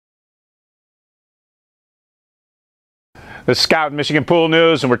This is Scott with Michigan Pool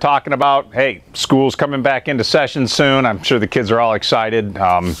News, and we're talking about, hey, school's coming back into session soon. I'm sure the kids are all excited,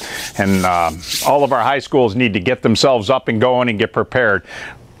 and all of our high schools need to get themselves up and going and get prepared.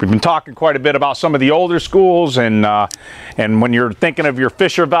 We've been talking quite a bit about some of the older schools, and when you're thinking of your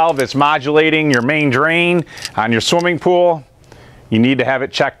Fisher valve that's modulating your main drain on your swimming pool, you need to have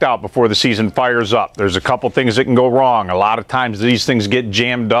it checked out before the season fires up. There's a couple things that can go wrong. A lot of times these things get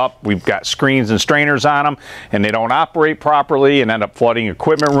jammed up. We've got screens and strainers on them, and they don't operate properly and end up flooding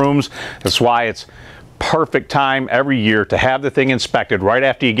equipment rooms. That's why it's perfect time every year to have the thing inspected right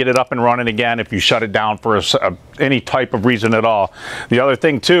after you get it up and running again if you shut it down for any type of reason at all. The other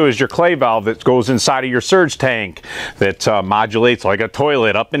thing too is your clay valve that goes inside of your surge tank that modulates like a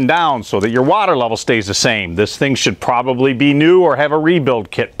toilet up and down so that your water level stays the same. This thing should probably be new or have a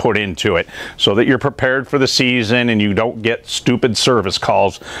rebuild kit put into it so that you're prepared for the season and you don't get stupid service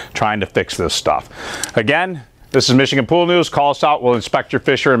calls trying to fix this stuff. Again, this is Michigan Pool News. Call us out. We'll inspect your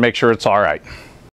Fisher and make sure it's all right.